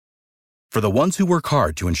For the ones who work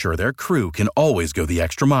hard to ensure their crew can always go the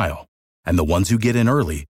extra mile, and the ones who get in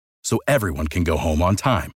early so everyone can go home on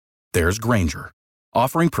time, there's Grainger,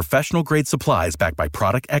 offering professional-grade supplies backed by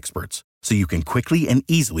product experts so you can quickly and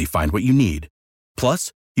easily find what you need.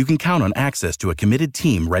 Plus, you can count on access to a committed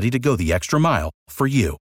team ready to go the extra mile for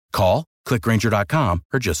you. Call, click Grainger.com,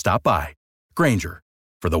 or just stop by. Grainger,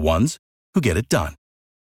 for the ones who get it done.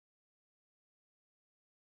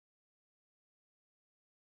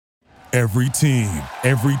 Every team,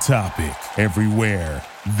 every topic, everywhere.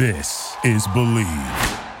 This is Believe.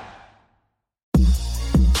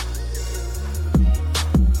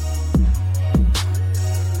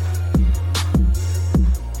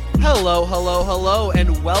 Hello,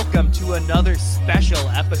 and welcome to another special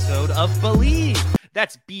episode of Believe.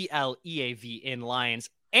 That's BLEAV in Lions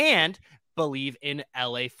and Believe in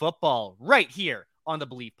LA Football right here on the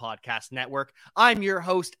Believe Podcast Network. I'm your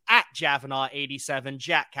host at Javanaugh87,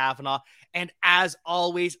 Jack Kavanaugh, and as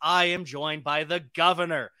always, I am joined by the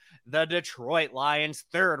governor, the Detroit Lions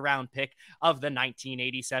third-round pick of the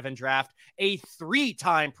 1987 draft, a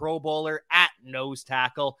three-time Pro Bowler at nose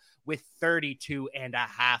tackle with 32 and a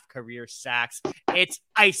half career sacks. It's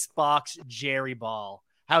Icebox Jerry Ball.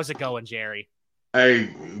 How's it going, Jerry?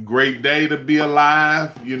 Hey, great day to be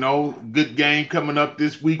alive. You know, good game coming up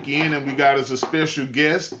this weekend, and we got us a special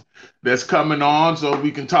guest that's coming on so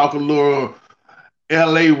we can talk a little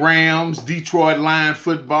LA Rams, Detroit Lion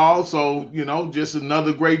football. So, you know, just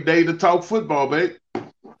another great day to talk football, babe.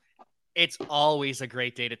 It's always a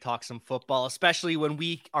great day to talk some football, especially when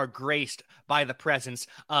we are graced by the presence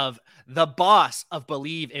of the boss of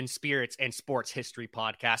Believe in Spirits and Sports History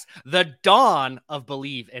podcast, the Dawn of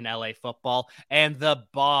Believe in LA Football, and the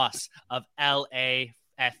boss of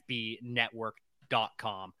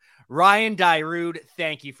LAFBnetwork.com. Ryan Dyrud,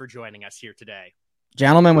 thank you for joining us here today.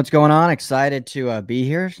 Gentlemen, what's going on? Excited to be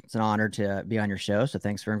here. It's an honor to be on your show, so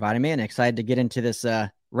thanks for inviting me, and excited to get into this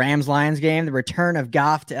Rams-Lions game, the return of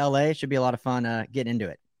Goff to LA. Should be a lot of fun getting into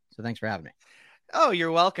it. So thanks for having me. Oh,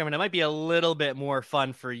 you're welcome. And it might be a little bit more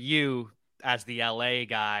fun for you as the LA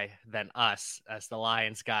guy than us as the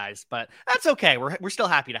Lions guys, but that's okay. We're still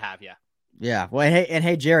happy to have you. Yeah. Well,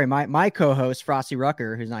 hey, Jerry, my co-host, Frosty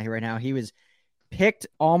Rucker, who's not here right now, he was picked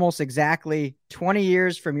almost exactly 20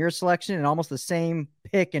 years from your selection and almost the same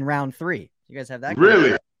pick in round 3. You guys have that?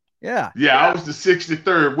 Really? Yeah. Yeah, I was the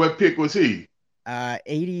 63rd. What pick was he?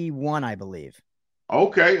 81, I believe.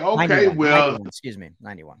 Okay. 91, well, 91, excuse me,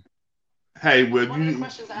 91. Hey, well, you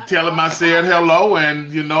tell him I said hello,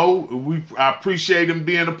 and you know I appreciate him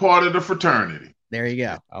being a part of the fraternity. There you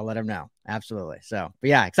go. I'll let him know. Absolutely. So, but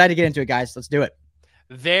yeah, excited to get into it, guys. Let's do it.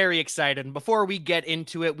 Very excited. And before we get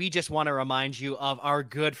into it, we just want to remind you of our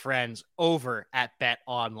good friends over at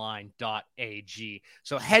betonline.ag.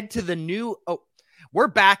 So head to the new. We're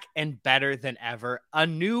back and better than ever. A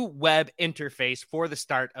new web interface for the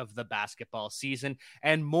start of the basketball season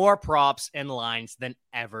and more props and lines than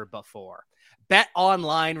ever before.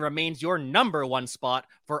 BetOnline remains your number one spot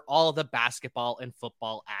for all the basketball and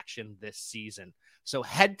football action this season. So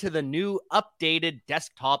head to the new updated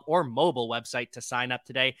desktop or mobile website to sign up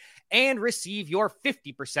today and receive your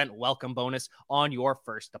 50% welcome bonus on your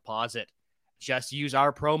first deposit. Just use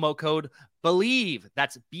our promo code BELIEVE,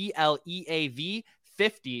 that's BLEAV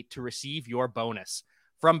 50 to receive your bonus.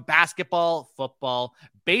 From basketball, football,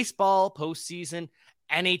 baseball, postseason,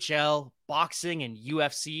 NHL, boxing, and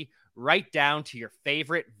UFC, right down to your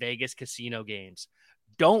favorite Vegas casino games.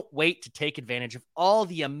 Don't wait to take advantage of all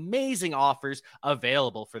the amazing offers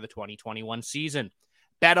available for the 2021 season.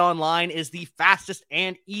 BetOnline is the fastest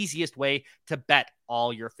and easiest way to bet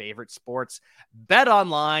all your favorite sports.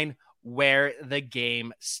 BetOnline, where the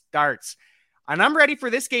game starts. And I'm ready for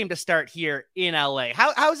this game to start here in LA.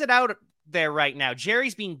 How's it out there right now?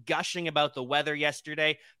 Jerry's been gushing about the weather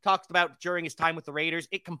yesterday, talked about during his time with the Raiders.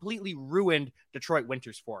 It completely ruined Detroit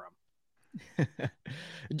winters for him.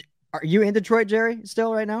 Are you in Detroit, Jerry,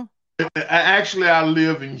 still right now? Actually, I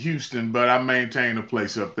live in Houston, but I maintain a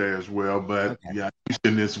place up there as well. But okay. Yeah,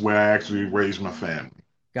 Houston is where I actually raised my family.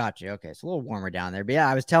 Gotcha. Okay, it's a little warmer down there. But yeah,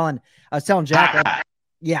 I was telling Jack.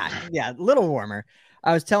 Yeah, a little warmer.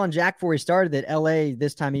 I was telling Jack before we started that LA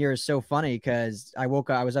this time of year is so funny because I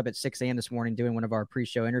was up at 6 a.m. this morning doing one of our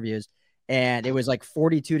pre-show interviews, and it was like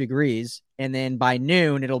 42 degrees. And then by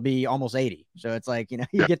noon, it'll be almost 80. So it's like, you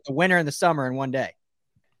get the winter and the summer in one day.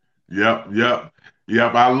 Yep.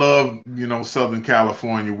 I love, Southern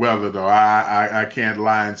California weather, though. I can't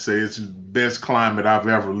lie and say it's the best climate I've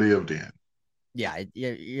ever lived in. Yeah.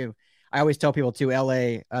 I always tell people too,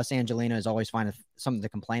 LA, us Angelinos always find something to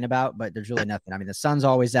complain about, but there's really nothing. I mean, the sun's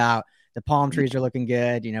always out. The palm trees are looking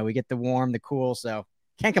good. We get the warm, the cool. So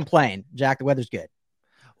Can't complain, Jack. The weather's good.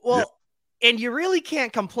 Well, and you really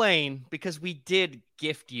can't complain because we did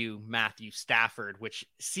gift you Matthew Stafford, which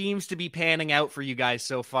seems to be panning out for you guys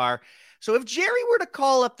so far. So if Jerry were to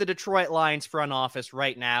call up the Detroit Lions front office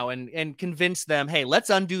right now and convince them, hey, let's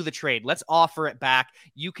undo the trade. Let's offer it back.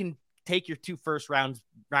 You can take your 2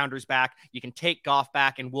 first-rounders back. You can take Goff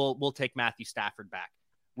back, and we'll take Matthew Stafford back.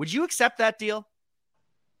 Would you accept that deal?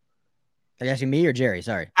 Are you asking me or Jerry?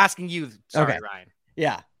 Sorry. Asking you. Sorry, Okay. Ryan.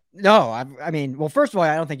 Yeah. No, I mean, well, first of all,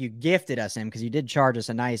 I don't think you gifted us him because you did charge us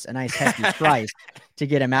a nice hefty price to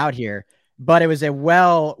get him out here, but it was a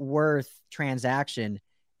well worth transaction.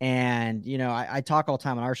 And, you know, I talk all the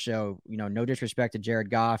time on our show, you know, no disrespect to Jared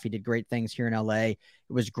Goff. He did great things here in LA. It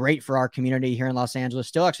was great for our community here in Los Angeles.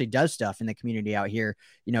 Still actually does stuff in the community out here.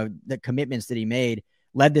 You know, the commitments that he made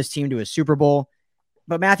led this team to a Super Bowl.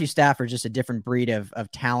 But Matthew Stafford is just a different breed of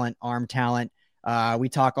talent, arm talent. We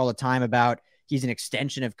talk all the time about he's an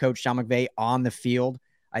extension of Coach Sean McVay on the field.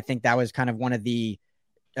 I think that was kind of one of the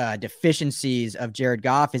deficiencies of Jared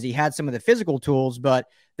Goff is he had some of the physical tools, but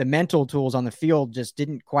the mental tools on the field just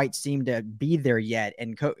didn't quite seem to be there yet.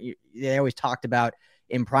 And they always talked about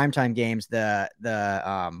in primetime games, the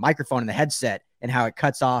microphone and the headset and how it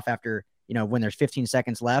cuts off after, you know, when there's 15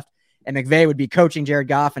 seconds left, and McVay would be coaching Jared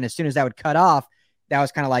Goff. And as soon as that would cut off, that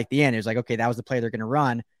was kind of like the end. It was like, okay, that was the play they're going to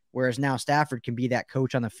run. Whereas now Stafford can be that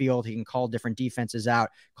coach on the field. He can call different defenses out,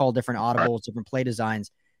 call different audibles, different play designs.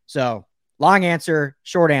 So long answer,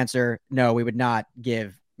 short answer. No, we would not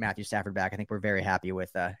give Matthew Stafford back. I think we're very happy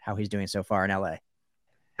with how he's doing so far in LA.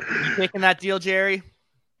 You taking that deal, Jerry?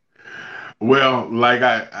 Well, like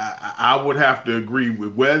I would have to agree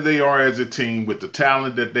with where they are as a team with the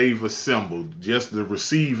talent that they've assembled. Just the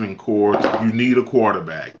receiving corps, you need a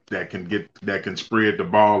quarterback that can spread the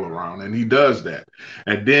ball around, and he does that.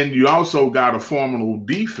 And then you also got a formidable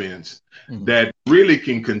defense that really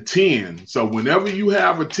can contend. So whenever you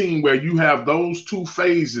have a team where you have those 2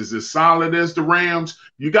 phases as solid as the Rams,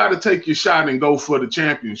 you got to take your shot and go for the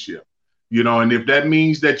championship. You know, and if that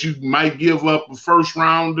means that you might give up a first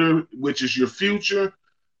rounder, which is your future,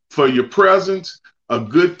 for your presence, a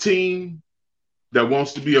good team that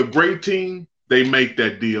wants to be a great team, they make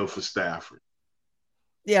that deal for Stafford.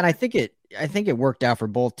 Yeah, and I think it worked out for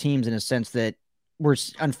both teams in a sense that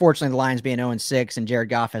unfortunately the Lions being 0-6 and Jared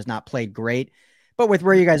Goff has not played great. But with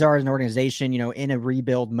where you guys are as an organization, you know, in a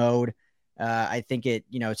rebuild mode, I think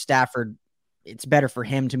Stafford, it's better for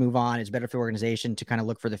him to move on. It's better for the organization to kind of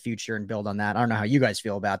look for the future and build on that. I don't know how you guys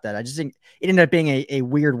feel about that. I just think it ended up being a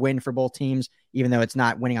weird win for both teams, even though it's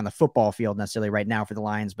not winning on the football field necessarily right now for the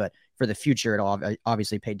Lions, but for the future, it'll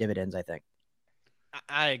obviously pay dividends, I think.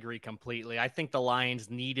 I agree completely. I think the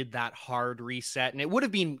Lions needed that hard reset, and it would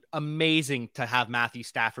have been amazing to have Matthew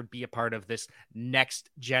Stafford be a part of this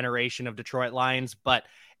next generation of Detroit Lions, but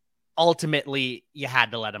ultimately you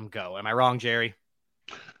had to let him go. Am I wrong, Jerry?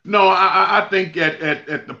 No, I think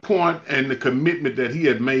at the point and the commitment that he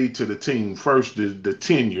had made to the team, first the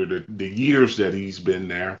tenure, the years that he's been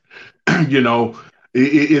there, you know,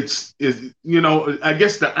 it's you know, I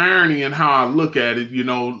guess the irony in how I look at it, you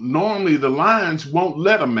know, normally the Lions won't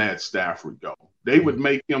let a Matt Stafford go. They would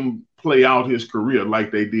make him play out his career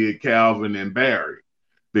like they did Calvin and Barry,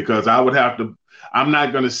 because I'm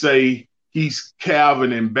not going to say he's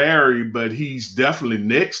Calvin and Barry, but he's definitely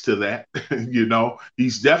next to that. You know,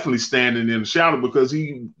 he's definitely standing in the shadow because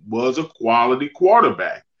he was a quality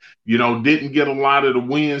quarterback. You know, didn't get a lot of the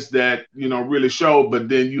wins that, you know, really showed. But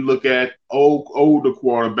then you look at older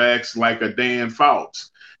quarterbacks like a Dan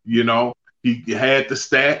Fouts, you know, he had the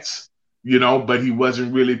stats, you know, but he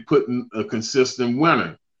wasn't really putting a consistent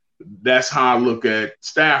winner. That's how I look at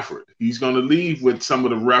Stafford. He's going to leave with some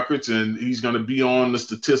of the records and he's going to be on the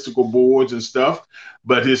statistical boards and stuff.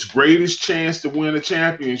 But his greatest chance to win a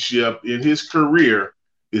championship in his career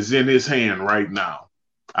is in his hand right now.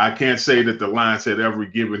 I can't say that the Lions had ever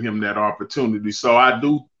given him that opportunity. So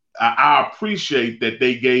I appreciate that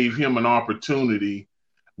they gave him an opportunity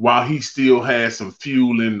while he still had some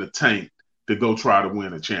fuel in the tank to go try to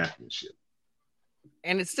win a championship.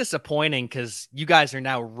 And it's disappointing because you guys are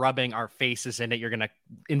now rubbing our faces in it. You're going to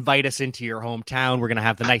invite us into your hometown. We're going to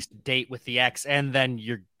have the nice date with the ex, and then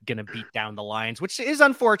you're going to beat down the Lions, which is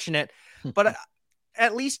unfortunate. But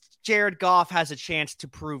at least Jared Goff has a chance to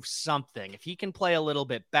prove something. If he can play a little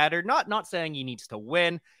bit better, not saying he needs to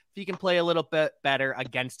win, if he can play a little bit better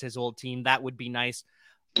against his old team, that would be nice.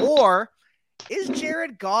 Or is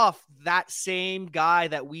Jared Goff that same guy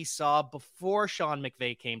that we saw before Sean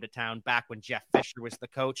McVay came to town back when Jeff Fisher was the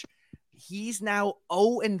coach? He's now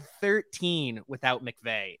 0-13 without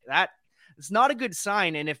McVay. That is not a good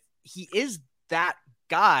sign. And if he is that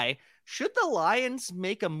guy, should the Lions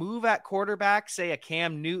make a move at quarterback, say a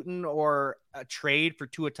Cam Newton or a trade for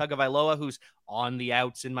Tua Tagovailoa, who's on the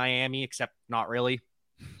outs in Miami, except not really?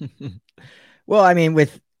 Well, I mean,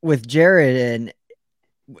 with Jared and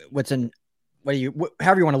however you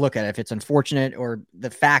want to look at it, if it's unfortunate or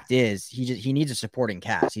the fact is he needs a supporting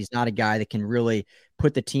cast. He's not a guy that can really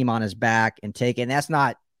put the team on his back and take it. And that's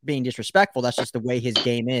not being disrespectful. That's just the way his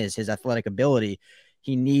game is, his athletic ability.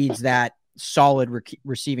 He needs that solid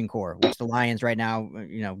receiving core, which the Lions right now,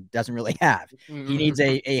 doesn't really have. He needs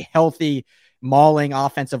a healthy, mauling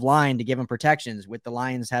offensive line to give him protections. With the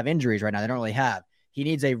Lions have injuries right now, they don't really have. He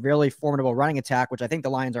needs a really formidable running attack, which I think the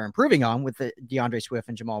Lions are improving on with the DeAndre Swift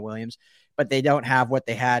and Jamal Williams, but they don't have what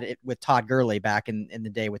they had with Todd Gurley back in the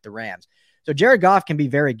day with the Rams. So Jared Goff can be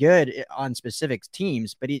very good on specific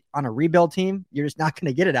teams, but on a rebuild team, you're just not going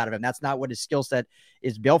to get it out of him. That's not what his skill set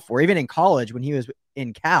is built for. Even in college, when he was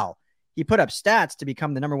in Cal, he put up stats to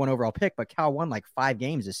become the number 1 overall pick, but Cal won like 5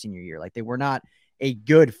 games his senior year. Like, they were not a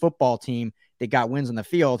good football team that got wins on the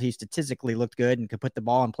field. He statistically looked good and could put the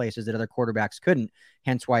ball in places that other quarterbacks couldn't,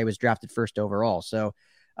 hence why he was drafted first overall. So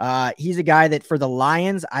he's a guy that for the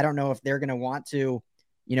Lions, I don't know if they're going to want to,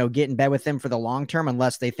 get in bed with him for the long term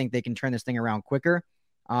unless they think they can turn this thing around quicker.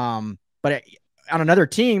 But on another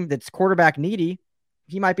team that's quarterback needy,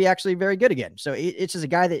 he might be actually very good again. So it's just a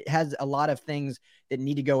guy that has a lot of things that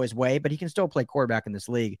need to go his way, but he can still play quarterback in this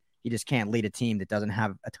league. He just can't lead a team that doesn't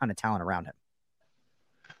have a ton of talent around him.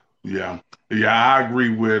 Yeah, I agree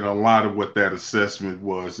with a lot of what that assessment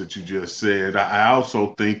was that you just said. I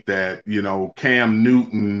also think that, Cam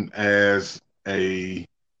Newton as a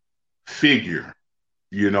figure,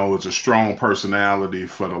 is a strong personality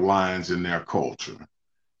for the Lions in their culture.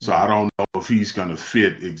 So I don't know if he's going to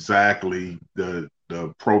fit exactly the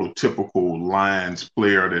prototypical Lions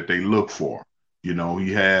player that they look for.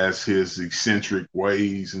 He has his eccentric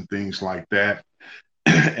ways and things like that.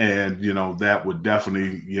 And, that would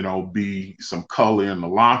definitely, be some color in the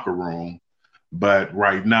locker room. But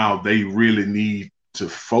right now, they really need to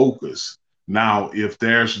focus. Now, if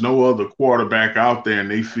there's no other quarterback out there and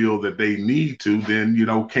they feel that they need to, then,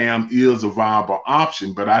 Cam is a viable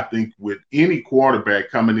option. But I think with any quarterback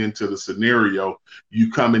coming into the scenario,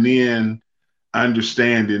 you coming in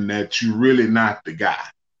understanding that you're really not the guy.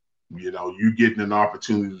 You're getting an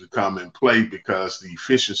opportunity to come and play because the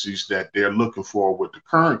efficiencies that they're looking for with the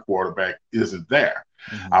current quarterback isn't there.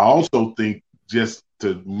 Mm-hmm. I also think, just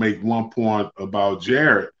to make one point about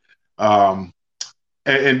Jared, and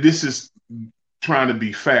this is trying to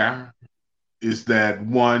be fair, is that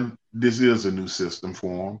one, this is a new system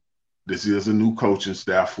for him. This is a new coaching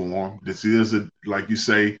staff for him. This is, like you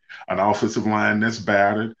say, an offensive line that's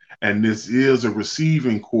battered. And this is a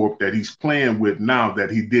receiving corps that he's playing with now that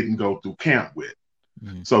he didn't go through camp with.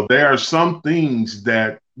 Mm-hmm. So there are some things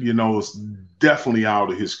that, is definitely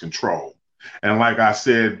out of his control. And like I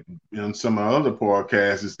said in some of the other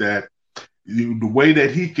podcasts, is that the way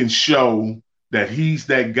that he can show that he's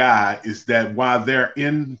that guy is that while they're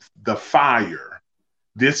in the fire,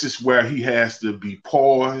 this is where he has to be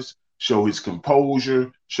poised, show his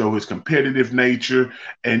composure, show his competitive nature,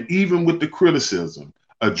 and even with the criticism,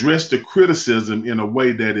 address the criticism in a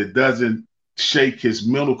way that it doesn't shake his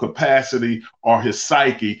mental capacity or his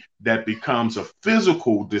psyche, that becomes a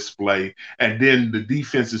physical display. And then the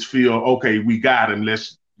defenses feel, okay, we got him.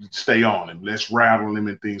 Let's stay on him. Let's rattle him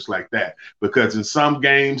and things like that. Because in some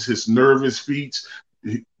games, his nervous feet,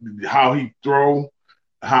 how he throw,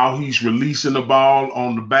 how he's releasing the ball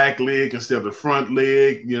on the back leg instead of the front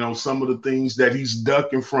leg, some of the things that he's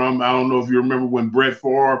ducking from. I don't know if you remember when Brett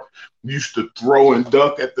Favre used to throw and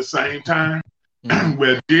duck at the same time. Mm-hmm.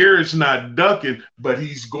 Where Jared's not ducking, but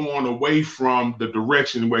he's going away from the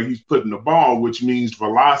direction where he's putting the ball, which means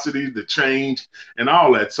velocity, the change, and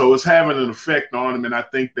all that. So it's having an effect on him, and I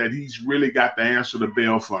think that he's really got to answer the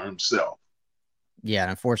bell for himself. Yeah, and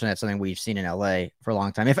unfortunately, that's something we've seen in LA for a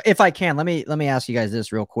long time. If I can, let me ask you guys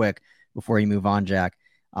this real quick before you move on, Jack.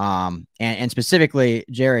 And specifically,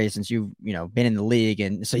 Jerry, since you've been in the league,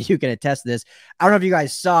 and so you can attest to this. I don't know if you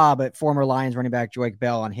guys saw, but former Lions running back Joique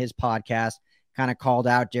Bell on his podcast kind of called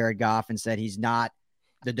out Jared Goff and said he's not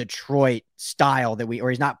the Detroit style or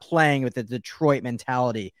he's not playing with the Detroit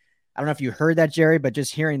mentality. I don't know if you heard that, Jerry, but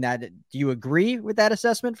just hearing that, do you agree with that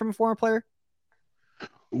assessment from a former player?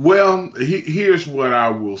 Well, here's what I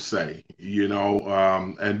will say,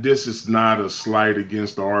 and this is not a slight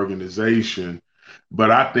against the organization,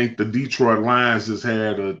 but I think the Detroit Lions has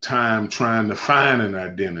had a time trying to find an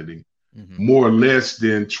identity, more or less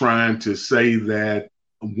than trying to say that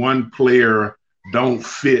one player don't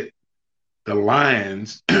fit the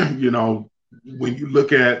Lions. When you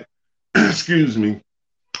look at, excuse me,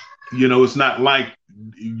 It's not like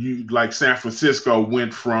San Francisco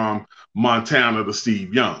went from Montana to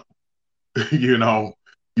Steve Young. You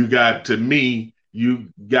got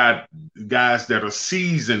guys that are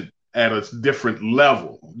seasoned at a different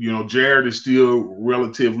level. Jared is still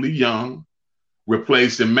relatively young,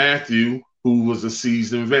 replacing Matthew, who was a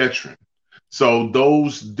seasoned veteran. So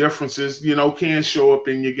those differences, can show up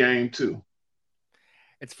in your game too.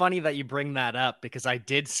 It's funny that you bring that up because I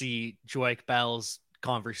did see Joique Bell's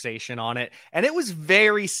conversation on it, and it was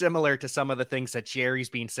very similar to some of the things that Jerry's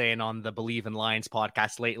been saying on the Believe in Lions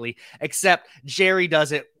podcast lately, except Jerry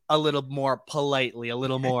does it a little more politely, a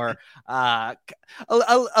little more a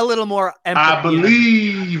little more empathy. I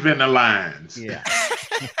believe in the Lions. Yeah.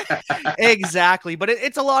 Exactly, but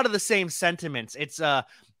it's a lot of the same sentiments. It's a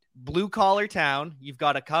blue collar town. You've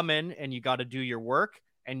got to come in and you got to do your work,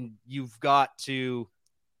 and you've got to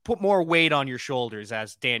put more weight on your shoulders,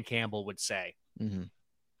 as Dan Campbell would say. Mm-hmm.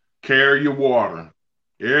 Carry your water.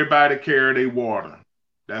 Everybody carry their water.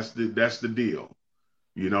 That's the deal.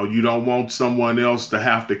 You don't want someone else to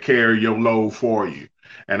have to carry your load for you.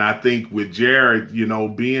 And I think with Jared,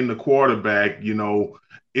 being the quarterback,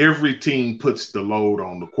 every team puts the load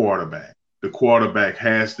on the quarterback. The quarterback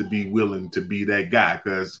has to be willing to be that guy,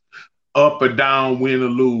 because up or down, win or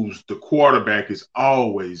lose, the quarterback is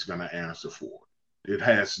always going to answer for it.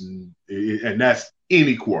 And that's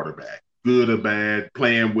any quarterback, good or bad,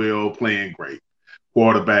 playing well, playing great.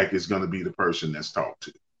 Quarterback is going to be the person that's talked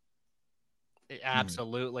to.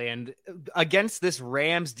 Absolutely. And against this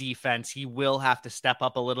Rams defense, he will have to step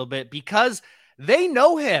up a little bit because they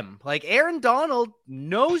know him. Like Aaron Donald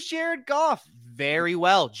knows Jared Goff very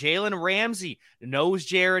well. Jalen Ramsey knows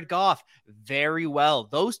Jared Goff very well.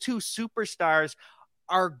 Those two superstars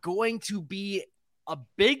are going to be a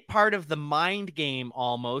big part of the mind game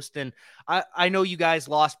almost. And I know you guys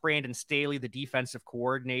lost Brandon Staley, the defensive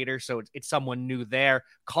coordinator, so it's someone new there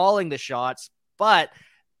calling the shots, but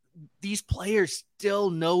these players still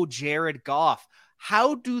know Jared Goff.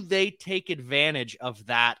 How do they take advantage of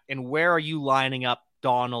that? And where are you lining up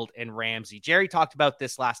Donald and Ramsey? Jerry talked about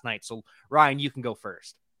this last night. So Ryan, you can go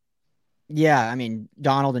first. Yeah, I mean,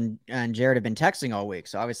 Donald and Jared have been texting all week,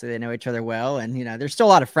 so obviously they know each other well. And, there's still a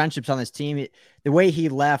lot of friendships on this team. The way he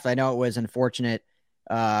left, I know it was unfortunate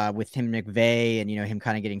with him and McVay and, him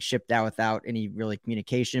kind of getting shipped out without any really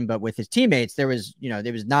communication. But with his teammates, there was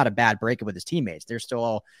not a bad breakup with his teammates. They're still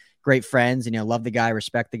all great friends and, love the guy,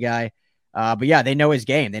 respect the guy. But yeah, they know his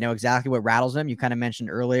game. They know exactly what rattles him. You kind of mentioned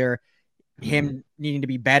earlier him needing to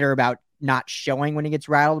be better about not showing when he gets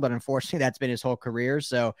rattled, but unfortunately that's been his whole career.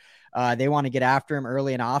 So they want to get after him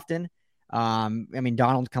early and often.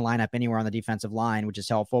 Donald can line up anywhere on the defensive line, which is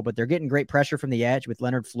helpful, but they're getting great pressure from the edge with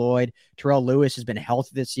Leonard Floyd. Terrell Lewis has been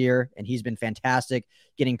healthy this year, and he's been fantastic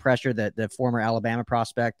getting pressure, the former Alabama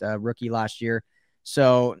prospect, rookie last year.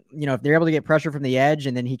 So, if they're able to get pressure from the edge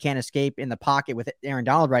and then he can't escape in the pocket with Aaron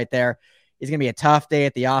Donald right there, it's going to be a tough day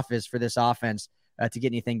at the office for this offense to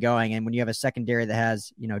get anything going. And when you have a secondary that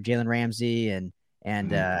has, Jalen Ramsey and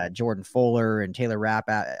Jordan Fuller and Taylor Rapp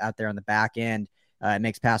out there on the back end, it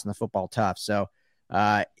makes passing the football tough. So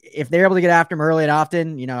if they're able to get after him early and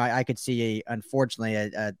often, I could see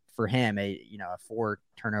unfortunately for him a 4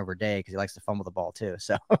 turnover day because he likes to fumble the ball too.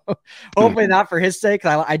 So hopefully not for his sake.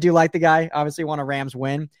 I do like the guy. Obviously want a Rams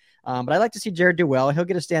win, but I like to see Jared do well. He'll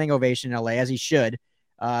get a standing ovation in LA as he should.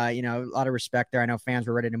 A lot of respect there. I know fans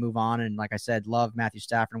were ready to move on, and like I said, love Matthew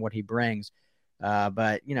Stafford and what he brings.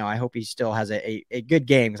 But I hope he still has a good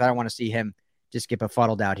game because I don't want to see him just get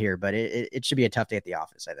befuddled out here. But it should be a tough day at the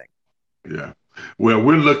office, I think. Yeah. Well,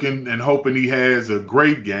 we're looking and hoping he has a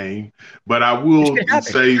great game. But I will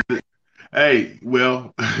say that, hey,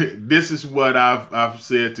 well, this is what I've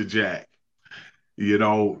said to Jack.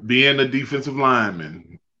 Being a defensive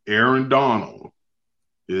lineman, Aaron Donald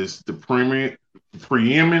is the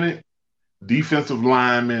preeminent defensive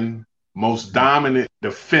lineman, most dominant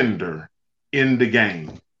defender in the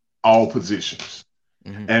game, all positions.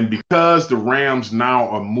 Mm-hmm. And because the Rams now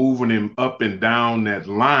are moving him up and down that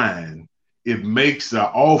line, it makes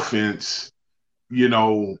the offense,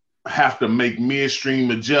 have to make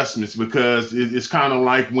midstream adjustments because it's kind of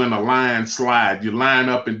like when a line slide. You line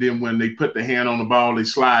up and then when they put the hand on the ball, they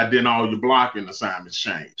slide, then all your blocking assignments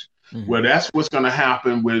change. Mm-hmm. Well, that's what's going to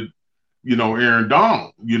happen with, Aaron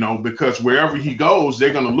Donald, because wherever he goes,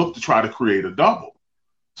 they're going to look to try to create a double.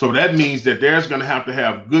 So that means that there's going to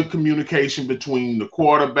have good communication between the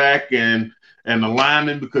quarterback and the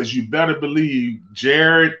lineman, because you better believe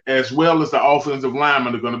Jared, as well as the offensive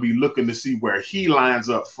lineman, are going to be looking to see where he lines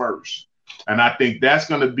up first. And I think that's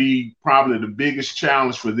going to be probably the biggest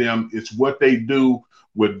challenge for them. It's what they do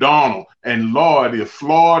with Donald. And Lord, if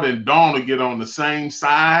Floyd and Donald get on the same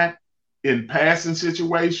side in passing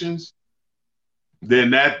situations,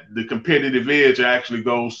 then the competitive edge actually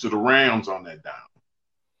goes to the Rams on that down.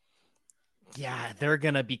 Yeah, they're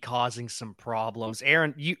going to be causing some problems.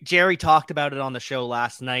 Aaron, Jerry talked about it on the show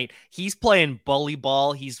last night. He's playing bully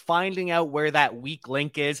ball. He's finding out where that weak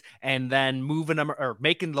link is and then moving them or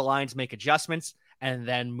making the lines make adjustments and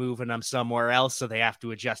then moving them somewhere else so they have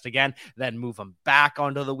to adjust again, then move them back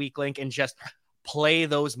onto the weak link and just play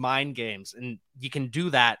those mind games. And you can do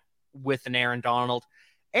that with an Aaron Donald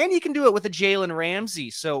and you can do it with a Jalen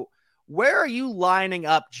Ramsey. So where are you lining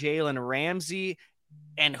up Jalen Ramsey?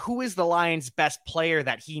 And who is the Lions' best player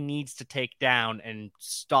that he needs to take down and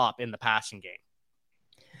stop in the passing game?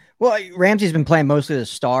 Well, Ramsey's been playing mostly the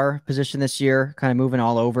star position this year, kind of moving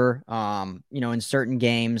all over. In certain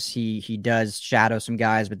games, he does shadow some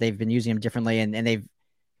guys, but they've been using him differently. And they've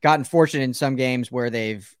gotten fortunate in some games where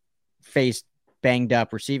they've faced banged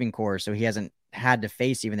up receiving corps. So he hasn't had to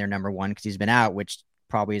face even their number one because he's been out, which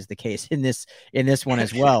probably is the case in this one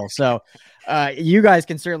as well. So you guys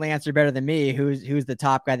can certainly answer better than me. Who's the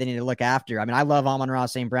top guy they need to look after? I mean, I love Amon-Ra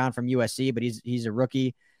St. Brown from USC, but he's a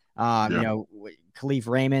rookie. Khalif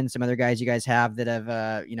Raymond, some other guys you guys have that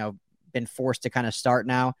have been forced to kind of start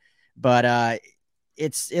now. But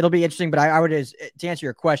it'll be interesting. But I would, to answer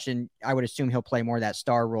your question, I would assume he'll play more of that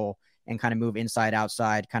star role and kind of move inside,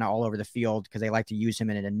 outside, kind of all over the field because they like to use him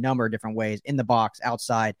in a number of different ways, in the box,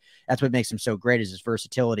 outside. That's what makes him so great is his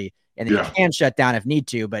versatility. And then he can shut down if need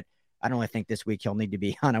to, but I don't really think this week he'll need to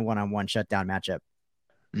be on a one-on-one shutdown matchup.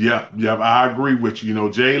 Yeah, I agree with you.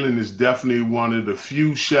 Jalen is definitely one of the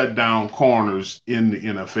few shutdown corners in the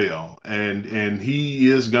NFL, and he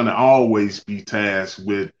is going to always be tasked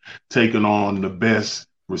with taking on the best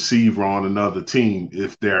receiver on another team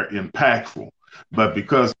if they're impactful. But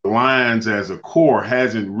because the Lions as a core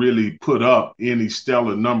hasn't really put up any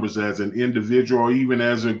stellar numbers as an individual or even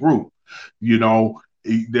as a group,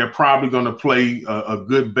 they're probably going to play a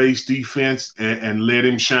good base defense and let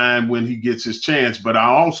him shine when he gets his chance. But I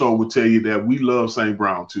also would tell you that we love St.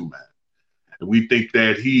 Brown too, man. And we think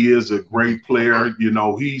that he is a great player.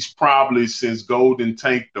 He's probably since Golden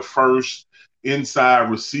Tank the first inside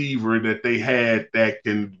receiver that they had that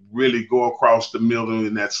can really go across the middle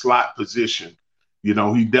in that slot position. He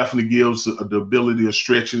definitely gives the ability of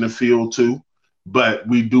stretching the field too. But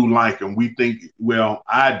we do like him. We think,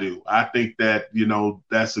 I do. I think that,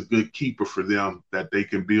 that's a good keeper for them that they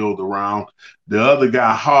can build around. The other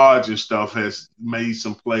guy, Hodge and stuff, has made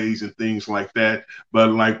some plays and things like that.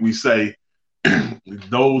 But like we say,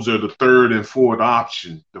 those are the third and fourth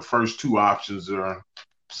option. The first two options are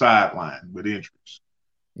sidelined with injuries.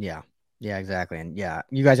 Yeah, exactly. And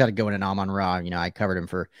you guys got to go in an Amon-Ra. I covered him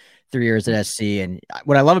for 3 years at SC. And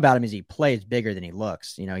what I love about him is he plays bigger than he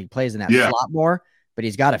looks. He plays in that slot more, but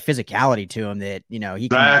he's got a physicality to him that, he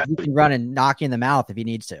can run and knock you in the mouth if he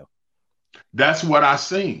needs to. That's what I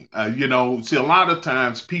seen. See, a lot of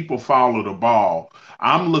times people follow the ball.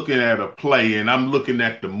 I'm looking at a play and I'm looking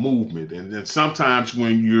at the movement. And then sometimes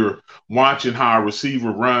when you're watching how a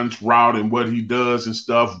receiver runs route and what he does and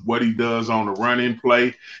stuff, what he does on the running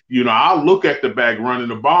play, I'll look at the back running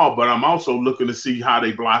the ball, but I'm also looking to see how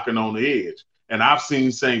they blocking on the edge. And I've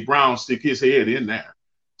seen St. Brown stick his head in there.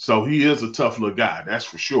 So he is a tough little guy, that's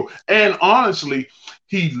for sure. And honestly,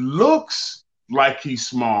 he looks like he's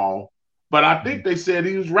small, but I think they said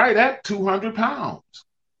he was right at 200 pounds.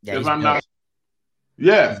 Yeah, if I'm not.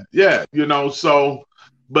 So,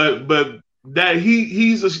 but that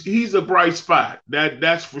he's a bright spot.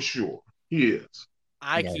 That's for sure. He is.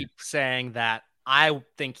 I keep saying that I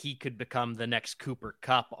think he could become the next Cooper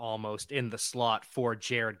Kupp almost in the slot for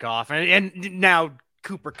Jared Goff. And now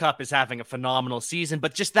Cooper Kupp is having a phenomenal season,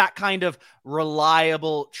 but just that kind of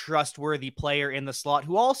reliable, trustworthy player in the slot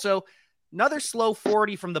who also another slow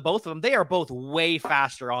 40 from the both of them. They are both way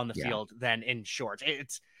faster on the field than in shorts.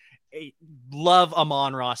 Love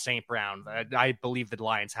Amon-Ra St. Brown. I believe the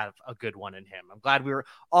Lions have a good one in him. I'm glad we were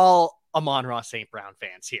all Amon-Ra St. Brown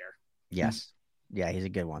fans here. Yes. Yeah, he's a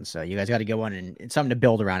good one. So you guys got to go on and it's something to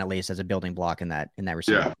build around at least as a building block in that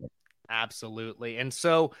receiver. Yeah. Absolutely. And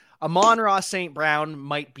so Amon-Ra St. Brown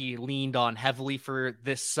might be leaned on heavily for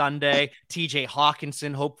this Sunday. TJ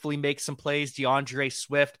Hawkinson hopefully makes some plays. DeAndre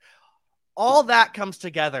Swift. All that comes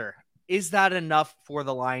together. Is that enough for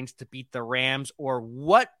the Lions to beat the Rams, or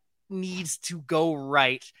what needs to go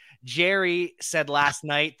right? Jerry said last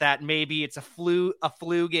night that maybe it's a flu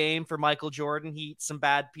game for Michael Jordan. He eats some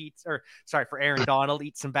bad pizza, for Aaron Donald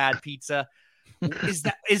eats some bad pizza.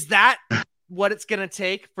 Is that what it's going to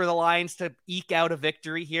take for the Lions to eke out a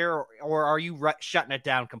victory here, or are you shutting it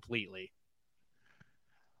down completely?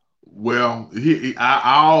 Well,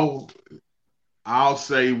 I'll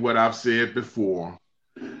say what I've said before.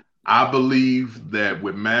 I believe that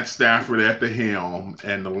with Matt Stafford at the helm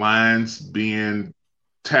and the Lions being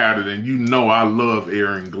tattered, and I love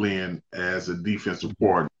Aaron Glenn as a defensive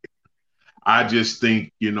coordinator. I just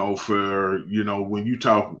think, when you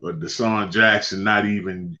talk Deshaun Jackson, not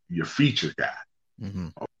even your feature guy. Mm-hmm.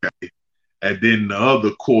 Okay. And then the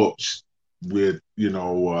other corpse with,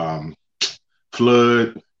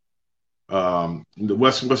 Flood,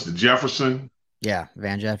 what's the Jefferson? Yeah,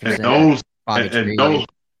 Van Jefferson. Those,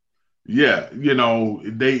 yeah,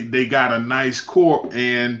 they got a nice corp,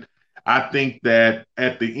 and I think that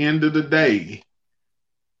at the end of the day,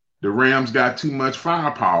 the Rams got too much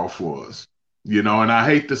firepower for us. And I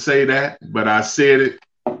hate to say that, but I said it,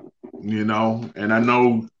 and I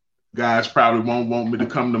know guys probably won't want me to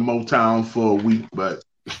come to Motown for a week, but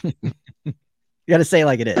you got to say it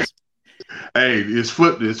like it is. Hey, it's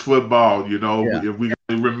football, Yeah. If we got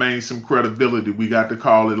to remain some credibility, we got to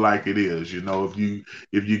call it like it is.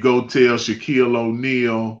 If you go tell Shaquille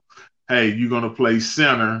O'Neal, hey, you're gonna play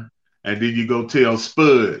center, and then you go tell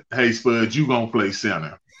Spud, hey Spud, you gonna play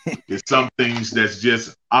center. It's some things that's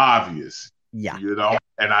just obvious. Yeah.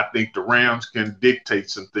 And I think the Rams can dictate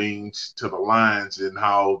some things to the Lions and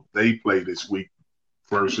how they play this week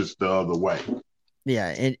versus the other way.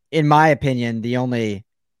 Yeah, in my opinion, the only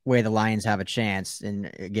way the Lions have a chance,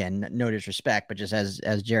 and again, no disrespect, but just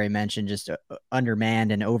as Jerry mentioned, just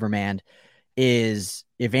undermanned and overmanned, is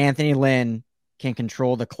if Anthony Lynn can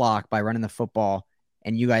control the clock by running the football,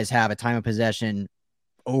 and you guys have a time of possession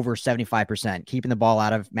over 75%, keeping the ball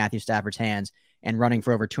out of Matthew Stafford's hands and running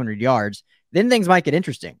for over 200 yards, then things might get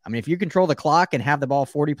interesting. I mean, if you control the clock and have the ball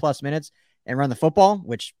 40 plus minutes and run the football,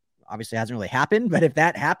 which obviously hasn't really happened, but if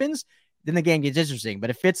that happens, then the game gets interesting. But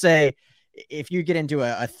if you get into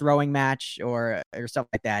a throwing match or something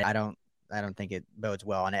like that, I don't think it bodes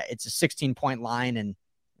well. And it's a 16-point line, and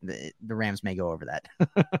the Rams may go over that.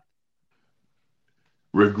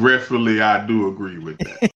 Regretfully, I do agree with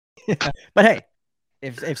that. But hey,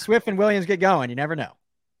 if Swift and Williams get going, you never know.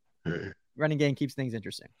 Hey. Running game keeps things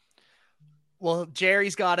interesting. Well,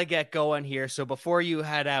 Jerry's got to get going here. So before you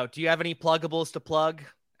head out, do you have any pluggables to plug?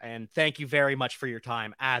 And thank you very much for your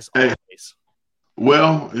time, as always.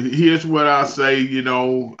 Well, here's what I say.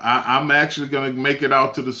 I'm actually going to make it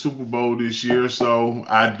out to the Super Bowl this year. So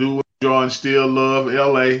I do enjoy and still love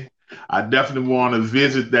LA. I definitely want to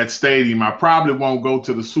visit that stadium. I probably won't go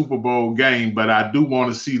to the Super Bowl game, but I do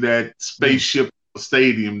want to see that spaceship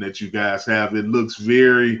stadium that you guys have. It looks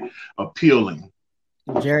very appealing.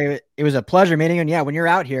 Jerry, it was a pleasure meeting you. And yeah, when you're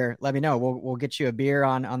out here, let me know. We'll get you a beer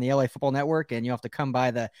on the LA Football Network, and you'll have to come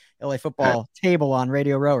by the LA Football table on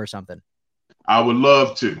Radio Row or something. I would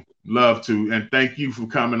love to. And thank you for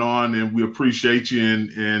coming on, and we appreciate you.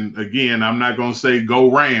 And again, I'm not going to say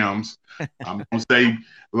go Rams. I'm going to say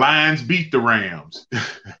Lions beat the Rams.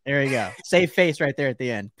 There you go. Save face right there at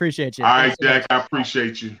the end. Appreciate you. All right, Jack, I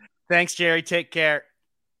appreciate you. Thanks, Jerry. Take care.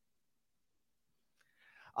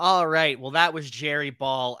 All right. Well, that was Jerry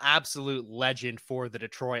Ball, absolute legend for the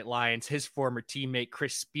Detroit Lions. His former teammate,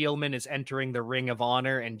 Chris Spielman, is entering the Ring of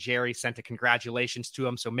Honor, and Jerry sent a congratulations to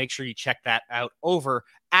him. So make sure you check that out over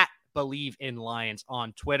at Believe in Lions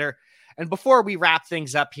on Twitter. And before we wrap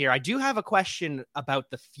things up here, I do have a question about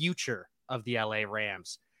the future of the LA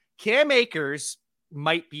Rams. Cam Akers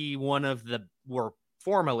might be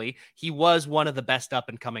formerly, he was one of the best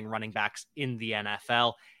up-and-coming running backs in the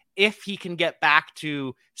NFL. If he can get back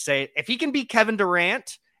to, if he can be Kevin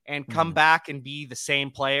Durant and come back and be the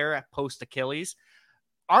same player at post-Achilles,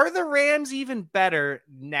 are the Rams even better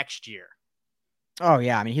next year? Oh,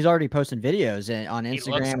 yeah. I mean, he's already posting videos on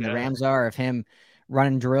Instagram. The Rams are of him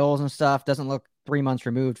running drills and stuff. Doesn't look 3 months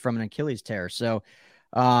removed from an Achilles tear. So,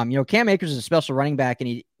 Cam Akers is a special running back,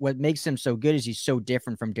 and what makes him so good is he's so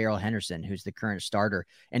different from Darrell Henderson, who's the current starter.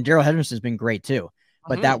 And Darrell Henderson's been great too.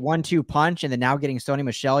 But that 1-2 punch, and then now getting Sony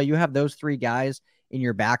Michel, you have those three guys in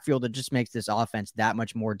your backfield. It just makes this offense that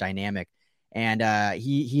much more dynamic. And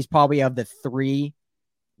he's probably of the three,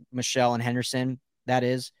 Michel and Henderson, that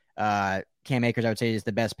is. Cam Akers, I would say, is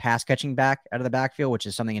the best pass catching back out of the backfield, which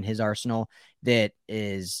is something in his arsenal that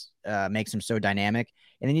is makes him so dynamic.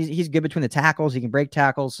 And then he's good between the tackles. He can break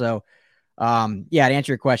tackles. So, to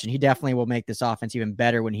answer your question, he definitely will make this offense even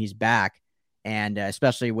better when he's back. And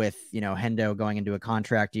especially with, Hendo going into a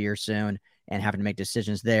contract year soon and having to make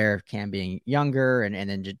decisions there, Cam being younger and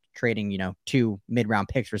then just trading, 2 mid-round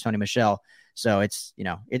picks for Sony Michel. So it's,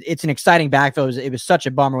 it's an exciting backfield. It was such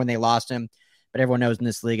a bummer when they lost him, but everyone knows in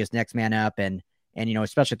this league it's next man up. And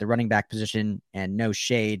especially at the running back position, and no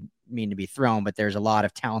shade mean to be thrown, but there's a lot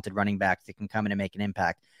of talented running backs that can come in and make an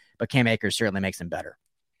impact. but Cam Akers certainly makes them better.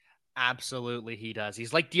 Absolutely, he does.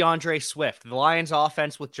 He's like DeAndre Swift. The Lions'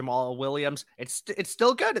 offense with Jamal Williams, it's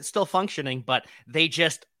still good. It's still functioning, but they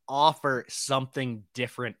just offer something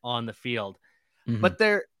different on the field. Mm-hmm. But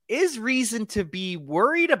there is reason to be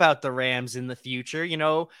worried about the Rams in the future.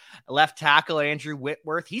 Left tackle Andrew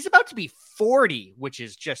Whitworth, he's about to be 40, which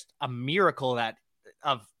is just a miracle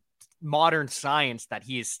of modern science that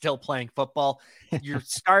he is still playing football. Your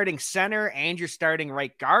starting center and your starting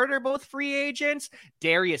right guard are both free agents.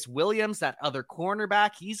 Darius Williams, that other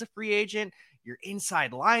cornerback, he's a free agent. Your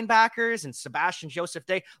inside linebackers and Sebastian Joseph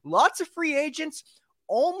Day, lots of free agents.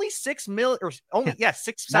 Only 6 million, or only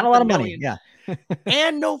 6 not a lot of money, yeah.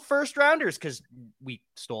 And no first rounders because we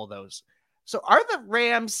stole those. So are the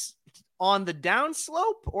Rams on the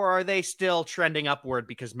downslope, or are they still trending upward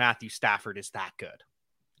because Matthew Stafford is that good?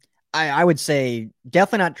 I would say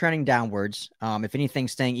definitely not trending downwards. If anything,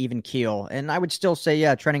 staying even keel. And I would still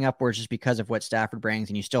say, trending upwards just because of what Stafford brings.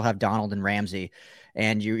 And you still have Donald and Ramsey.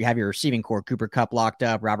 And you have your receiving core, Cooper Kupp locked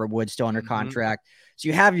up, Robert Woods still under contract. So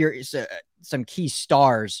you have some key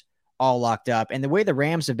stars all locked up. And the way the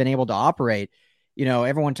Rams have been able to operate,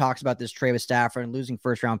 everyone talks about this trade with Stafford and losing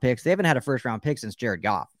first-round picks. They haven't had a first-round pick since Jared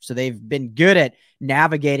Goff. So they've been good at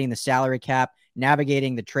navigating the salary cap,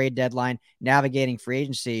 navigating the trade deadline, navigating free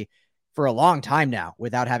agency for a long time now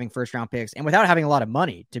without having first-round picks and without having a lot of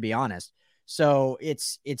money, to be honest. So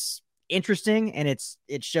it's interesting, and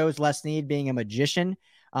it shows Les Snead being a magician.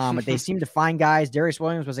 But they seem to find guys. Darius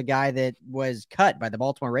Williams was a guy that was cut by the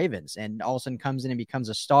Baltimore Ravens and all of a sudden comes in and becomes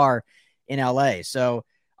a star in LA. So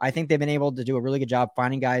I think they've been able to do a really good job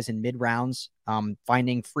finding guys in mid rounds,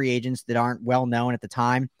 finding free agents that aren't well known at the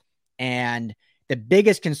time. And the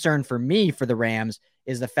biggest concern for me for the Rams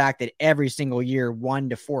is the fact that every single year, 1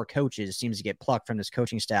 to 4 coaches seems to get plucked from this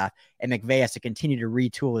coaching staff, and McVay has to continue to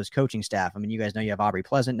retool his coaching staff. I mean, you guys know you have Aubrey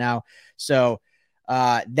Pleasant now. So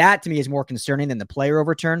that to me is more concerning than the player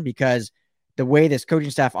overturn, because the way this coaching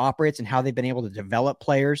staff operates and how they've been able to develop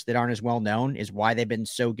players that aren't as well known is why they've been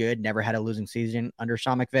so good, never had a losing season under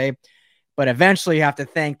Sean McVay. But eventually you have to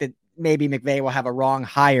think that maybe McVay will have a wrong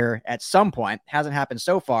hire at some point. Hasn't happened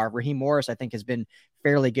so far. Raheem Morris, I think, has been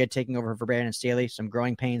fairly good taking over for Brandon Staley. Some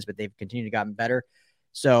growing pains, but they've continued to gotten better.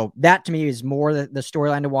 So that to me is more the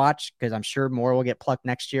storyline to watch, because I'm sure Moore will get plucked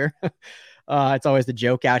next year. It's always the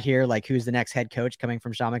joke out here, like who's the next head coach coming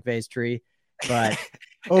from Sean McVay's tree. But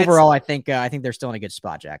overall, I think they're still in a good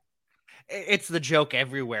spot, Jack. It's the joke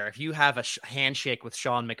everywhere. If you have a handshake with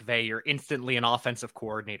Sean McVay, you're instantly an offensive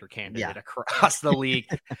coordinator candidate across the league.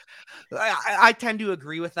 I tend to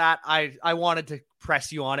agree with that. I wanted to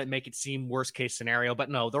press you on it, make it seem worst case scenario, but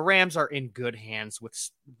no, the Rams are in good hands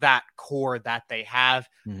with that core that they have.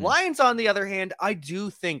 Mm-hmm. Lions, on the other hand, I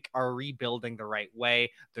do think are rebuilding the right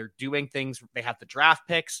way. They're doing things. They have the draft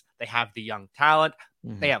picks. They have the young talent.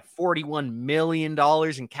 Mm-hmm. They have $41 million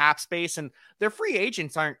in cap space, and their free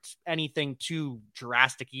agents aren't anything too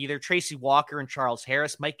drastic either. Tracy Walker and Charles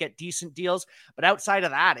Harris might get decent deals, but outside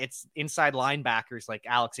of that, it's inside linebackers like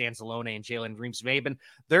Alex Anzalone and Jalen Reeves-Maben.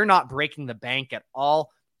 They're not breaking the bank at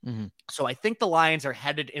all. Mm-hmm. So I think the Lions are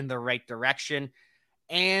headed in the right direction.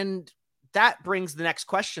 And that brings the next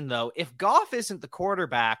question, though. If Goff isn't the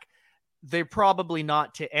quarterback, they're probably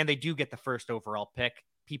not, and they do get the first overall pick.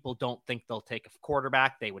 People don't think they'll take a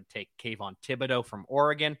quarterback. They would take Kayvon Thibodeau from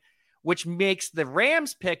Oregon, which makes the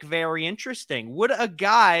Rams pick very interesting. Would a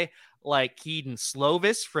guy like Kedon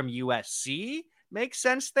Slovis from USC make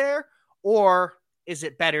sense there? Or is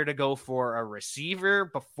it better to go for a receiver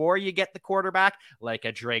before you get the quarterback, like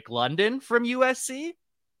a Drake London from USC?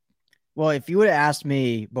 Well, if you would have asked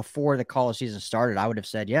me before the college season started, I would have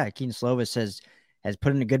said, yeah, Kedon Slovis has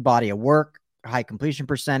put in a good body of work, high completion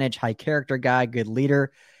percentage, high character guy, good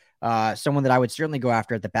leader, someone that I would certainly go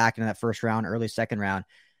after at the back end of that first round, early second round.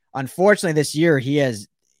 Unfortunately, this year he has,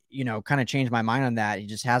 kind of changed my mind on that. He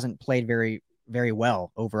just hasn't played very, very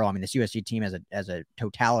well overall. I mean, this USC team as a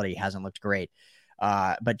totality hasn't looked great.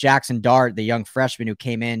 But Jackson Dart, the young freshman who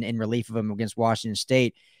came in relief of him against Washington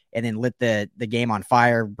State and then lit the game on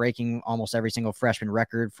fire, breaking almost every single freshman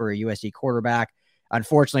record for a USC quarterback.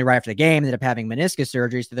 Unfortunately, right after the game, ended up having meniscus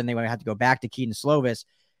surgery, so then they would have to go back to Kedon Slovis.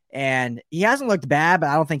 And he hasn't looked bad, but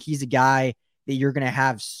I don't think he's a guy that you're going to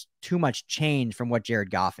have too much change from what Jared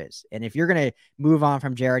Goff is. And if you're going to move on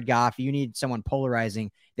from Jared Goff, you need someone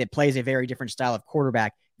polarizing that plays a very different style of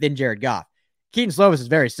quarterback than Jared Goff. Kedon Slovis is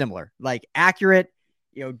very similar, like accurate,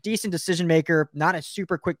 decent decision maker, not a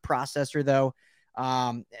super quick processor though.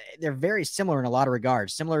 They're very similar in a lot of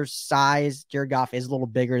regards. Similar size. Jared Goff is a little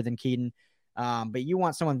bigger than Kedon. But you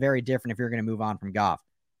want someone very different if you're going to move on from Goff.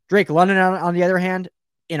 Drake London, on the other hand,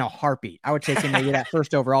 in a heartbeat. I would take him maybe that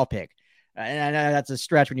first overall pick. And I know that's a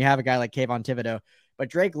stretch when you have a guy like Kayvon Thibodeau. But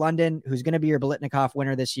Drake London, who's going to be your Biletnikoff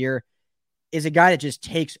winner this year, is a guy that just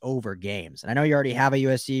takes over games. And I know you already have a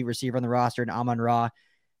USC receiver on the roster, and Amon-Ra.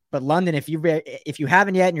 But London, if you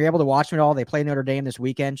haven't yet and you're able to watch them at all, they play Notre Dame this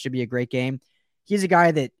weekend. Should be a great game. He's a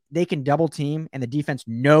guy that they can double team, and the defense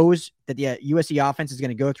knows that the USC offense is going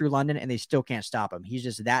to go through London, and they still can't stop him. He's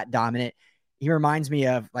just that dominant. He reminds me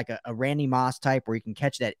of like a Randy Moss type where he can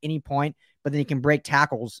catch it at any point, but then he can break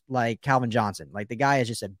tackles like Calvin Johnson. Like the guy is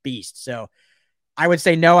just a beast. So I would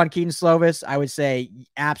say no on Keaton Slovis. I would say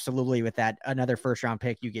absolutely with that another first-round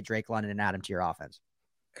pick, you get Drake London and add him to your offense.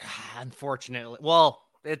 Unfortunately. Well,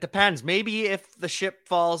 it depends. Maybe if the ship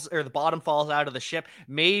falls or the bottom falls out of the ship,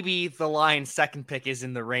 maybe the Lions' second pick is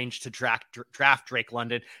in the range to draft Drake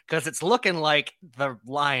London, because it's looking like the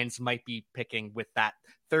Lions might be picking with that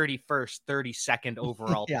 31st, 32nd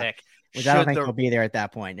overall pick. Which I don't think he'll be there at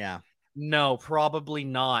that point. Yeah. No, probably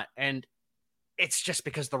not. And it's just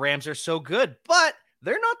because the Rams are so good, but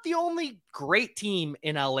they're not the only great team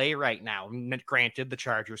in LA right now. Granted, the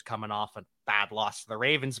Chargers coming off a bad loss to the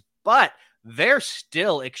Ravens, but they're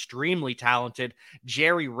still extremely talented.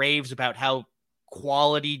 Jerry raves about how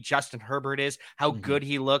quality Justin Herbert is, how good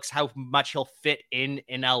he looks, how much he'll fit in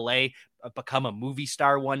LA, become a movie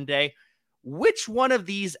star one day. Which one of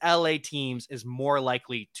these LA teams is more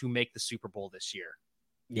likely to make the Super Bowl this year?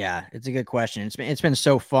 Yeah, it's a good question. It's been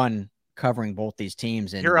so fun covering both these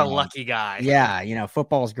teams. And you're a lucky guy. Yeah,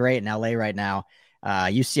 football is great in LA right now.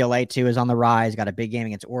 UCLA too is on the rise. Got a big game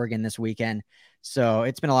against Oregon this weekend. So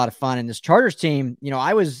it's been a lot of fun. And this Chargers team,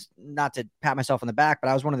 I was, not to pat myself on the back, but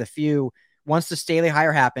I was one of the few, once the Staley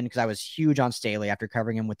hire happened, because I was huge on Staley after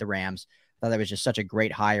covering him with the Rams. I thought that was just such a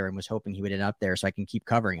great hire and was hoping he would end up there so I can keep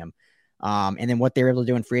covering him. And then what they were able to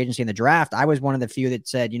do in free agency in the draft, I was one of the few that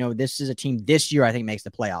said, this is a team this year I think makes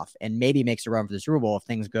the playoff and maybe makes a run for the Super Bowl if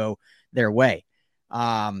things go their way.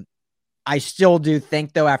 I still do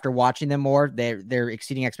think, though, after watching them more, they're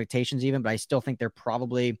exceeding expectations even, but I still think they're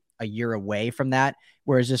probably a year away from that,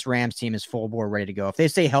 whereas this Rams team is full bore ready to go. If they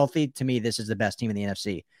stay healthy, to me, this is the best team in the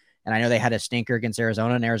NFC. And I know they had a stinker against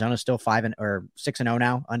Arizona, and Arizona's still 6-0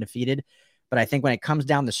 now, undefeated. But I think when it comes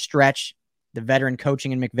down the stretch, the veteran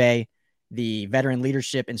coaching in McVay, the veteran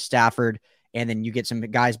leadership in Stafford, and then you get some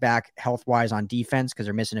guys back health-wise on defense because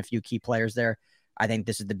they're missing a few key players there, I think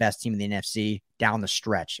this is the best team in the NFC down the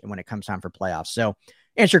stretch and when it comes time for playoffs. So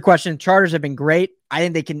answer your question, Chargers have been great. I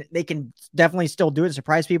think they can definitely still do it to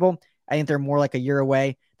surprise people. I think they're more like a year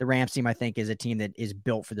away. The Rams team, I think, is a team that is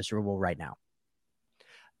built for the Super Bowl right now.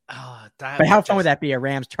 But how fun would that be, a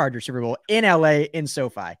Rams-Chargers Super Bowl in LA in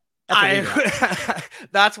SoFi?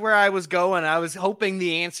 That's where I was going. I was hoping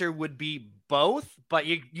the answer would be both, but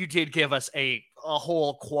you did give us a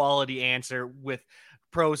whole quality answer with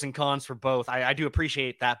pros and cons for both. I do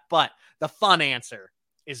appreciate that, but the fun answer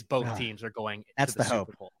is both teams are going that's to the hope.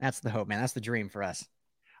 Super Bowl. That's the hope, man. That's the dream for us.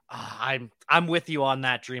 I'm with you on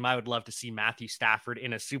that dream. I would love to see Matthew Stafford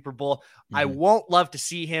in a Super Bowl. Mm-hmm. I won't love to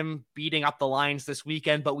see him beating up the Lions this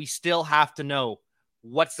weekend, but we still have to know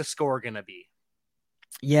what's the score going to be.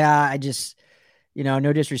 Yeah, I just,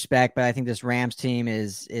 no disrespect, but I think this Rams team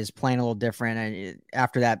is playing a little different. And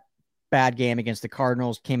after that bad game against the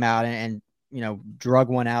Cardinals, came out and drug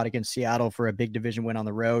one out against Seattle for a big division win on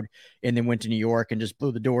the road, and then went to New York and just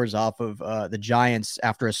blew the doors off of the Giants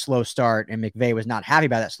after a slow start. And McVay was not happy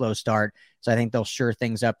about that slow start. So I think they'll sure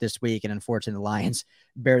things up this week. And unfortunately, the Lions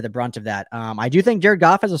bear the brunt of that. I do think Jared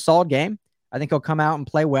Goff has a solid game. I think he'll come out and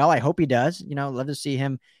play well. I hope he does. Love to see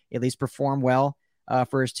him at least perform well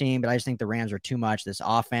for his team. But I just think the Rams are too much. This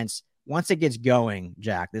offense, once it gets going,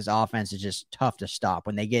 Jack, this offense is just tough to stop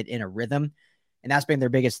when they get in a rhythm. And that's been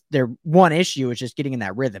their one issue is just getting in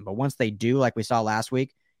that rhythm. But once they do, like we saw last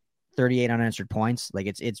week, 38 unanswered points, like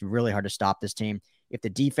it's really hard to stop this team. If the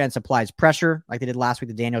defense applies pressure, like they did last week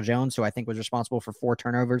to Daniel Jones, who I think was responsible for 4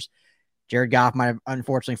 turnovers, Jared Goff might have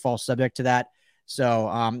unfortunately fall subject to that. So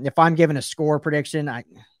if I'm giving a score prediction, I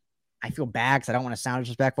feel bad because I don't want to sound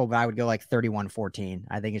disrespectful, but I would go like 31-14.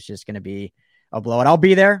 I think it's just going to be a blowout. I'll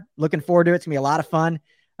be there. Looking forward to it. It's going to be a lot of fun.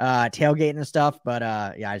 Tailgating and stuff, but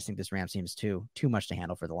I just think this Rams team is too much to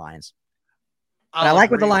handle for the Lions. I like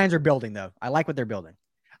what the Lions are building, though. I like what they're building.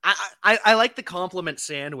 I like the compliment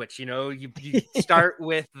sandwich. You start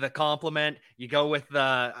with the compliment, you go with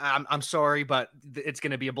the I'm sorry, but it's going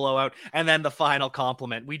to be a blowout, and then the final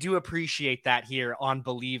compliment. We do appreciate that here on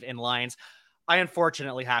Believe in Lions. I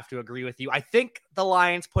unfortunately have to agree with you. I think the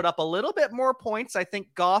Lions put up a little bit more points. I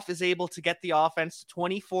think Goff is able to get the offense to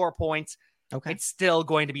 24 points. Okay. It's still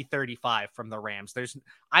going to be 35 from the Rams.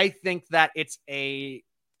 I think that it's a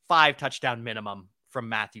 5 touchdown minimum from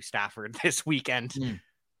Matthew Stafford this weekend.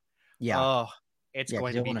 Yeah. Oh, it's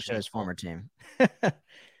going to be want to show his former team.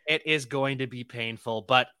 It is going to be painful,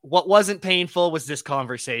 but what wasn't painful was this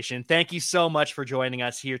conversation. Thank you so much for joining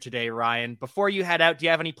us here today, Ryan. Before you head out, do you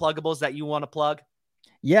have any pluggables that you want to plug?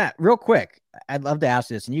 Yeah, real quick. I'd love to ask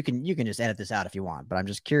this, and you can just edit this out if you want, but I'm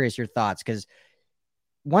just curious your thoughts, because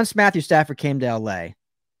once Matthew Stafford came to LA,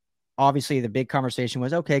 obviously the big conversation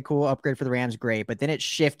was, okay, cool, upgrade for the Rams, great. But then it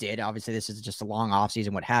shifted. Obviously, this is just a long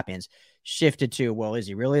offseason. What happens? Shifted to, well, is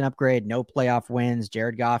he really an upgrade? No playoff wins.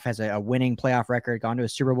 Jared Goff has a winning playoff record, gone to a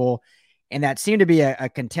Super Bowl. And that seemed to be a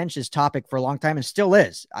contentious topic for a long time and still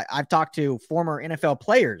is. I've talked to former NFL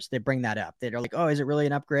players that bring that up. They're like, oh, is it really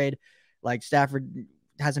an upgrade? Like Stafford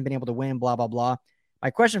hasn't been able to win, blah, blah, blah. My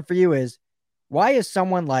question for you is, why is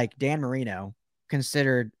someone like Dan Marino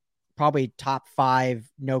considered probably top 5,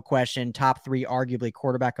 no question, top 3, arguably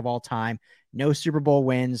quarterback of all time, no Super Bowl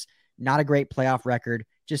wins, not a great playoff record,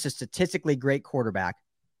 just a statistically great quarterback?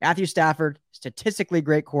 Matthew Stafford, statistically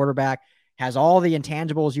great quarterback, has all the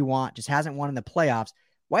intangibles you want, just hasn't won in the playoffs.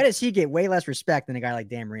 Why does he get way less respect than a guy like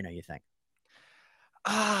Dan Marino, you think?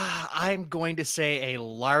 I'm going to say a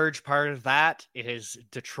large part of that is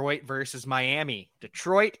Detroit versus Miami.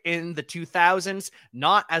 Detroit in the 2000s,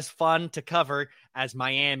 not as fun to cover as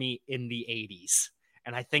Miami in the 80s.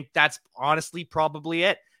 And I think that's honestly probably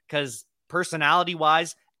it, because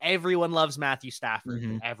personality-wise, everyone loves Matthew Stafford.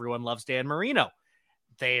 Mm-hmm. Everyone loves Dan Marino.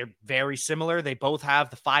 They're very similar. They both have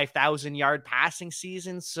the 5,000-yard passing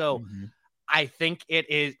season. So I think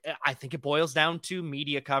it boils down to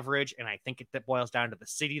media coverage, and I think it boils down to the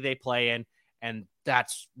city they play in, and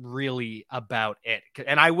that's really about it.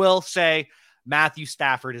 And I will say Matthew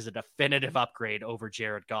Stafford is a definitive upgrade over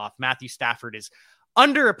Jared Goff. Matthew Stafford is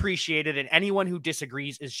underappreciated, and anyone who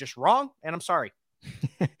disagrees is just wrong, and I'm sorry.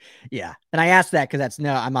 Yeah. And I asked that because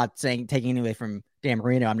I'm not saying taking anything away from Dan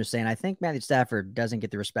Marino. I'm just saying I think Matthew Stafford doesn't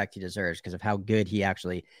get the respect he deserves because of how good he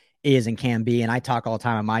actually is and can be. And I talk all the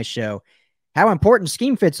time on my show how important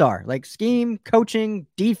scheme fits are, like scheme, coaching,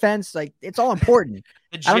 defense, like it's all important.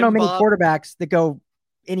 I don't know many quarterbacks that go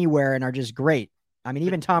anywhere and are just great. I mean,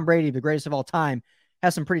 even Tom Brady, the greatest of all time,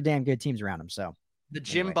 has some pretty damn good teams around him. So the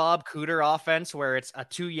Jim Bob Cooter offense, where it's a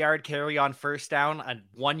 2-yard carry on first down, a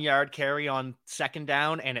 1-yard carry on second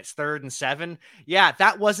down, and it's 3rd and 7. Yeah,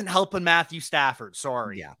 that wasn't helping Matthew Stafford.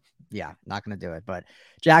 Sorry. Yeah, not going to do it. But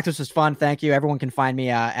Jack, this was fun. Thank you. Everyone can find me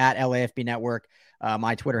at LAFB Network.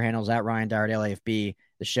 My Twitter handle is at Ryan Dart LAFB.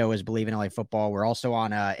 The show is Believe in LA Football. We're also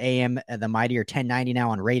on AM, the Mightier 1090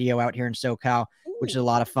 now on radio out here in SoCal, which is a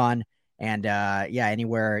lot of fun. And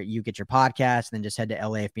anywhere you get your podcast, then just head to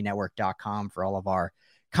LAFBnetwork.com for all of our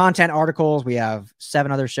content articles. We have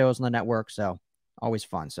 7 other shows on the network, so always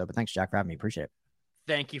fun. But thanks, Jack, for having me. Appreciate it.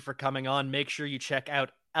 Thank you for coming on. Make sure you check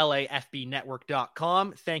out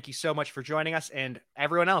LAFBnetwork.com. Thank you so much for joining us, and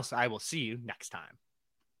everyone else, I will see you next time.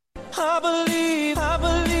 I believe.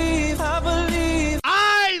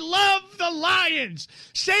 I love the Lions.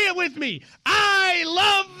 Say it with me. I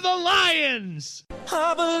love the Lions.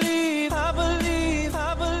 I believe.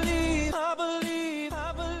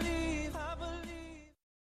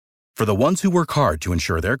 For the ones who work hard to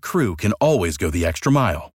ensure their crew can always go the extra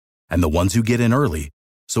mile, and the ones who get in early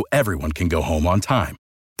so everyone can go home on time,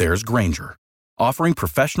 there's Grainger, offering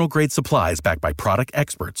professional-grade supplies backed by product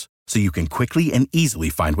experts so you can quickly and easily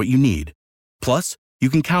find what you need. Plus, you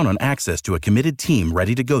can count on access to a committed team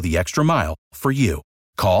ready to go the extra mile for you.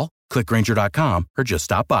 Call, click Grainger.com, or just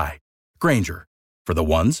stop by. Grainger, for the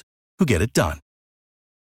ones who get it done.